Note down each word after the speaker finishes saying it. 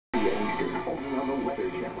Eastern, only on the Weather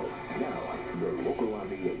Channel. Now, your local on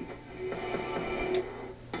the 8s.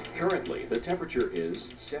 Currently, the temperature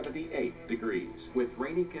is 78 degrees with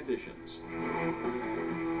rainy conditions.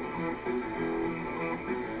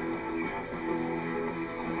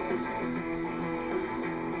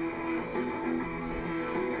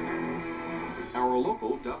 Our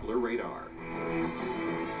local Doppler radar.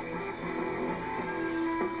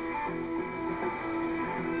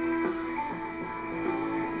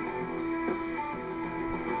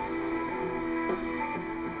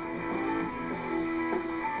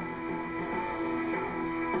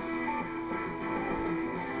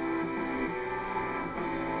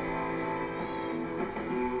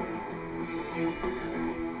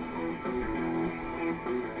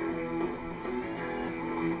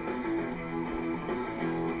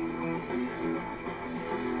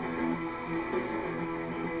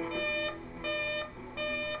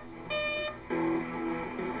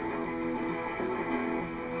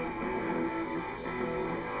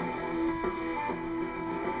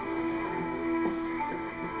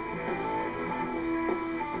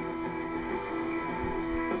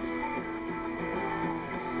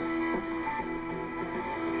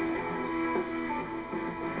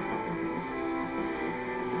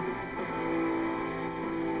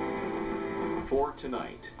 For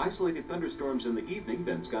tonight, isolated thunderstorms in the evening,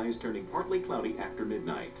 then skies turning partly cloudy after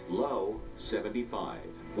midnight. Low 75.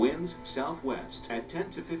 Winds southwest at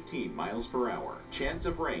 10 to 15 miles per hour. Chance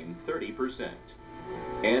of rain 30%.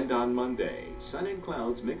 And on Monday, sun and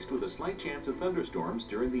clouds mixed with a slight chance of thunderstorms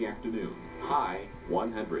during the afternoon. High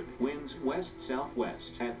 100. Winds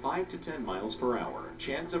west-southwest at 5 to 10 miles per hour.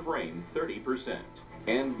 Chance of rain 30%.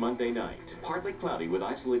 And Monday night, partly cloudy with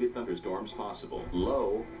isolated thunderstorms possible.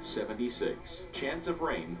 Low 76. Chance of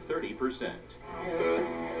rain 30%.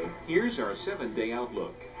 Here's our 7-day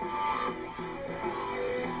outlook.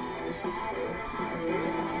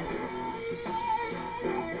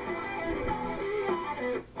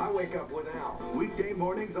 I wake up with Al. Weekday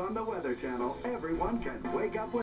mornings on the Weather Channel. Everyone can wake up with